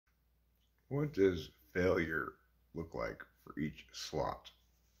What does failure look like for each slot?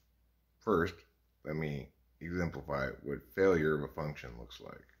 First, let me exemplify what failure of a function looks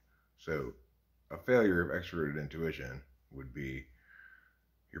like. So, a failure of extroverted intuition would be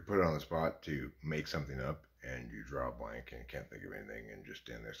you're put on the spot to make something up and you draw a blank and can't think of anything and just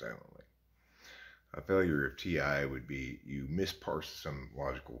stand there silently. A failure of TI would be you misparse some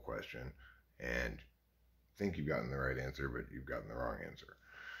logical question and think you've gotten the right answer, but you've gotten the wrong answer.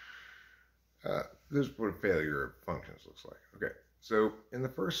 This is what a failure of functions looks like. Okay, so in the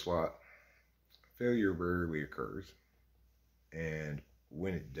first slot, failure rarely occurs, and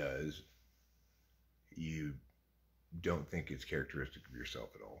when it does, you don't think it's characteristic of yourself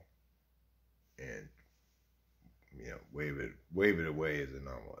at all, and wave it away as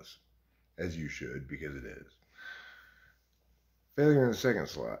anomalous, as you should, because it is. Failure in the second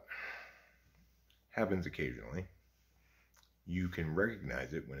slot happens occasionally. You can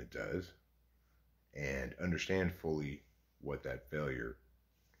recognize it when it does and understand fully what that failure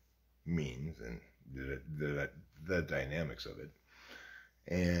means and the dynamics of it.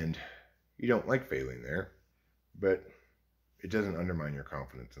 And you don't like failing there, but it doesn't undermine your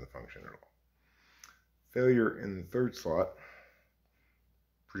confidence in the function at all. Failure in the third slot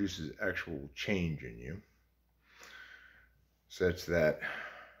produces actual change in you, such that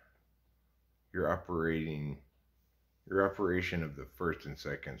your operation of the first and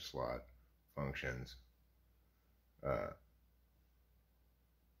second slot functions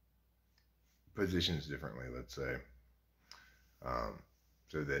positions differently, let's say,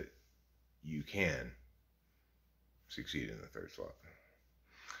 so that you can succeed in the third slot.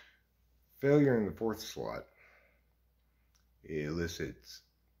 Failure in the fourth slot elicits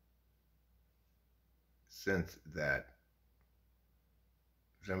sense that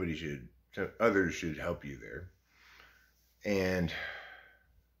others should help you there, and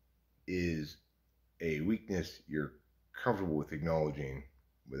is a weakness you're comfortable with acknowledging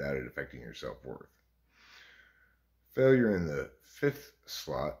without it affecting your self-worth. Failure in the fifth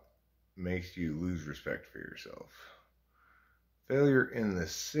slot makes you lose respect for yourself. Failure in the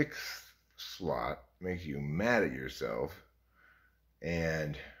sixth slot makes you mad at yourself,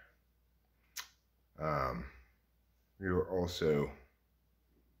 and you're also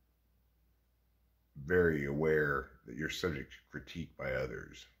very aware that you're subject to critique by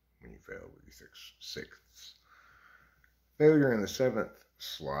others when you fail with your sixths. Failure in the seventh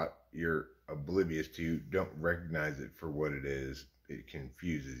slot, you're oblivious to, don't recognize it for what it is, it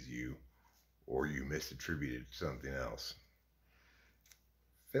confuses you, or you misattribute it to something else.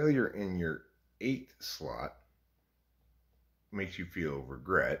 Failure in your eighth slot makes you feel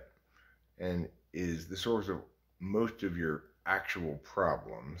regret and is the source of most of your actual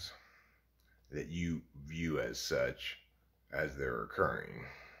problems that you view as such as they're occurring.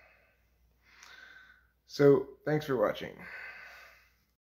 So, thanks for watching.